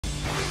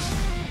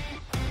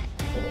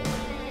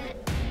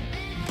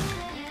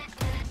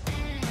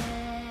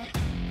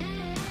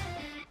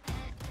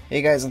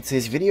Hey guys, in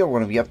today's video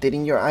we're going to be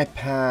updating your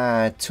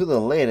iPad to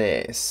the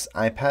latest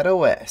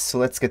iPadOS. So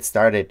let's get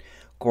started.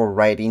 Go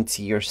right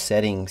into your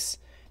settings.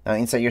 Now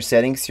inside your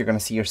settings you're going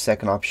to see your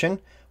second option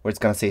where it's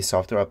going to say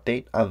software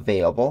update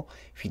available.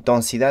 If you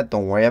don't see that,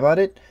 don't worry about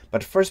it.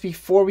 But first,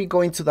 before we go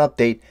into the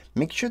update,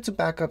 make sure to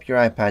back up your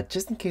iPad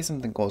just in case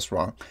something goes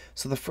wrong.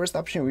 So the first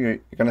option where you're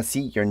going to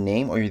see your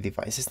name or your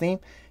device's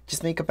name,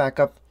 just make a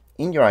backup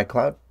in your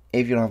iCloud.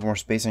 If you don't have more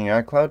space on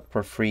your iCloud,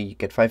 for free, you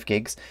get 5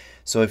 gigs.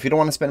 So if you don't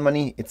want to spend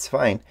money, it's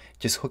fine.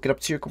 Just hook it up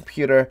to your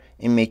computer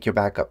and make your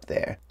backup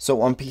there.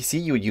 So on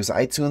PC, you would use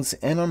iTunes,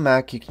 and on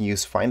Mac, you can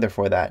use Finder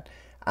for that.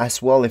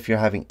 As well, if you're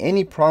having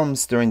any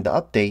problems during the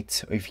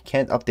update, or if you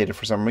can't update it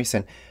for some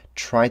reason,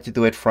 try to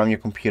do it from your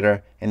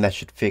computer, and that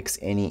should fix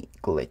any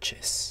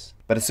glitches.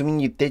 But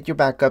assuming you did your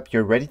backup,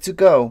 you're ready to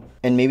go,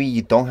 and maybe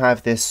you don't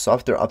have this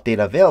software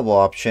update available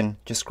option,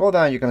 just scroll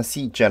down, you're going to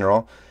see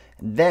General.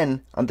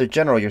 Then under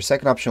General, your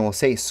second option will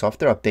say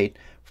Software Update.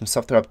 From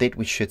Software Update,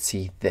 we should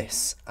see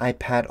this,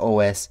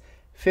 iPadOS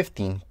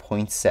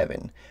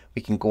 15.7.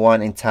 We can go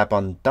on and tap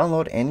on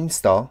Download and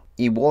Install.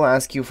 It will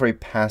ask you for a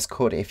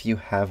passcode if you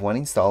have one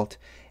installed,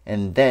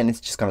 and then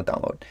it's just going to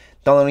download.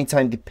 Downloading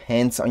time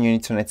depends on your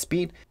internet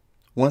speed.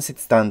 Once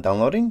it's done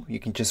downloading, you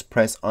can just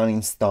press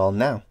Uninstall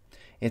Now.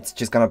 It's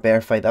just going to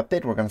verify the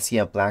update. We're going to see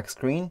a black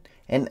screen,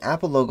 an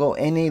Apple logo,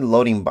 and a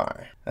loading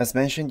bar. As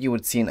mentioned, you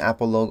would see an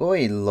Apple logo,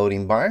 a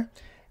loading bar,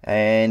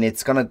 and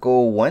it's going to go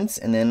once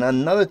and then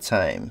another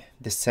time.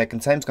 The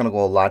second time is going to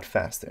go a lot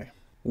faster.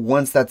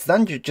 Once that's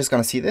done, you're just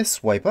going to see this,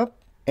 swipe up,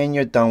 and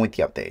you're done with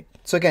the update.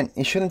 So again,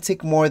 it shouldn't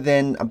take more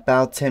than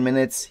about 10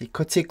 minutes. It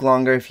could take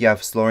longer if you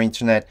have slower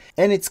internet.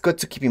 And it's good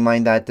to keep in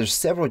mind that there's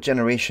several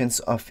generations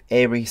of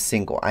every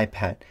single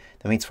iPad.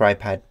 That means for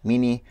iPad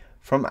mini,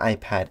 from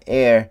iPad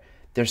Air,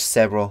 there's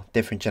several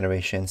different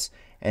generations,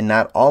 and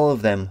not all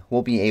of them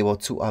will be able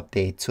to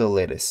update to the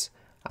latest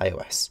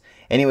iOS.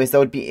 Anyways, that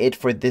would be it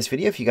for this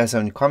video. If you guys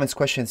have any comments,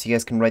 questions, you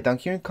guys can write down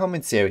here in the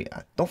comments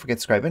area. Don't forget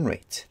to subscribe and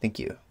rate. Thank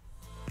you.